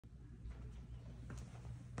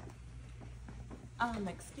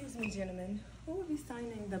Excuse me, gentlemen. Who will be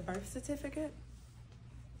signing the birth certificate?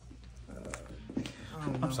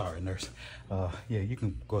 I'm sorry, nurse. Yeah, you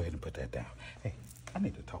can go ahead and put that down. Hey, I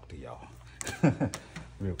need to talk to y'all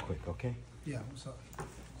real quick, okay? Yeah, what's up?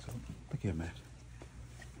 So, look here, man.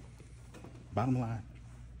 Bottom line,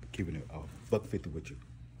 keeping it $150 with you.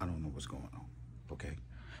 I don't know what's going on, okay?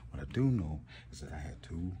 What I do know is that I had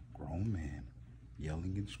two grown men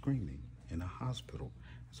yelling and screaming in a hospital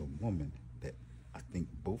as a woman that I think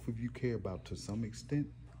both of you care about to some extent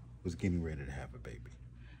was getting ready to have a baby.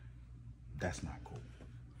 That's not cool.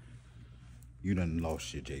 You done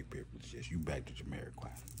lost your J privileges. You back to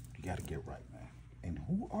Jamiroquai. You gotta get right, man. And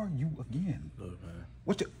who are you again? Look, man.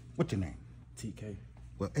 What's your name? TK.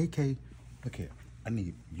 Well, AK, look here. I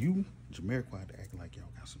need you, Jamiroquai, to act like y'all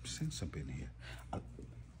got some sense up in here.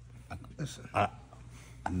 Listen. I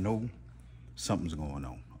know something's going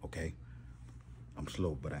on, okay? I'm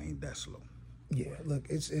slow, but I ain't that slow. Yeah, look,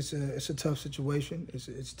 it's a tough situation.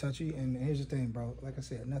 It's touchy, and here's the thing, bro. Like I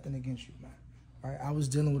said, nothing against you, man. All right, I was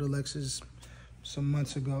dealing with Alexis some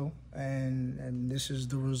months ago, and this is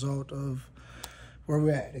the result of where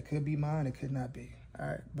we're at. It could be mine, it could not be. All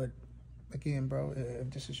right, but again, bro, if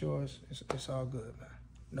this is yours, it's all good, man.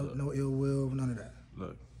 No ill will, none of that.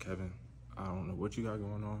 Look, Kevin, I don't know what you got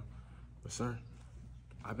going on, but sir,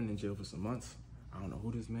 I've been in jail for some months. I don't know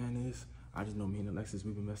who this man is. I just know me and Alexis,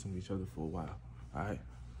 we've been messing with each other for a while, all right?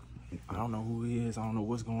 I don't know who he is. I don't know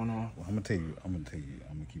what's going on. Well, I'm gonna keep it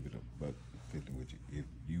 $150 with you. If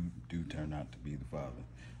you do turn out to be the father,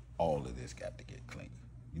 all of this got to get clean.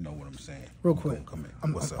 You know what I'm saying? Real quick, Come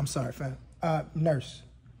in. What's up? I'm sorry, fam. Nurse,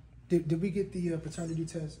 did we get the paternity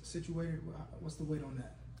test situated? What's the wait on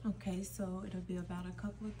that? Okay, so it'll be about a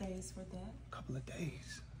couple of days for that. A couple of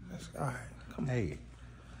days. That's all right. Come on. Hey,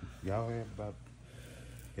 y'all had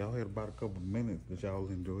about a couple of minutes that y'all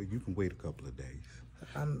enjoy. You can wait a couple of days.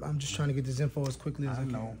 I'm just trying to get this info as quickly as I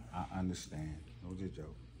can. I know. I understand. No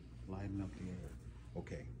joke. Lighten up the air.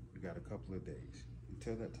 Okay, you got a couple of days.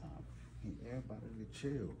 Until that time, I need everybody to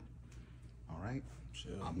chill. All right?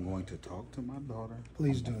 Chill. I'm going to talk to my daughter.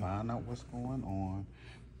 Please do. Find out what's going on.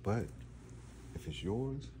 But if it's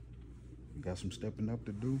yours, you got some stepping up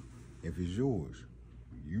to do. If it's yours,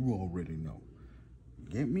 you already know.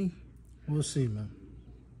 Get me? We'll see, man.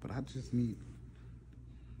 But I just need,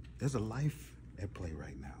 there's a life at play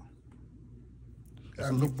right now. There's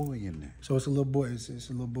a little boy in there. So it's a little boy. It's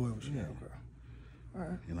a little boy with you, girl. All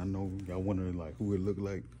right. And I know y'all wondering like who it look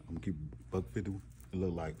like. I'm gonna keep $150. It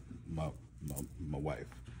look like my wife.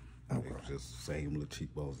 Okay. It's just same little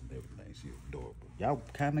cheekbones and everything. She's adorable. Y'all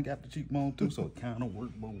kind of got the cheekbone too, so it kind of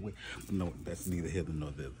worked both ways. But no, that's neither here nor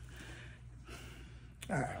there.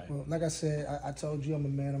 All right. Well, like I said, I told you I'm a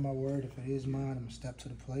man of my word. If it is mine, I'm gonna step to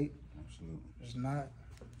the plate. Absolutely. If it's not,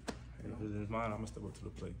 If it is mine, I'm gonna step up to the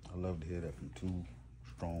plate. I love to hear that from two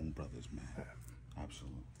strong brothers, man.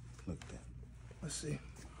 Absolutely. Look at that. let's see.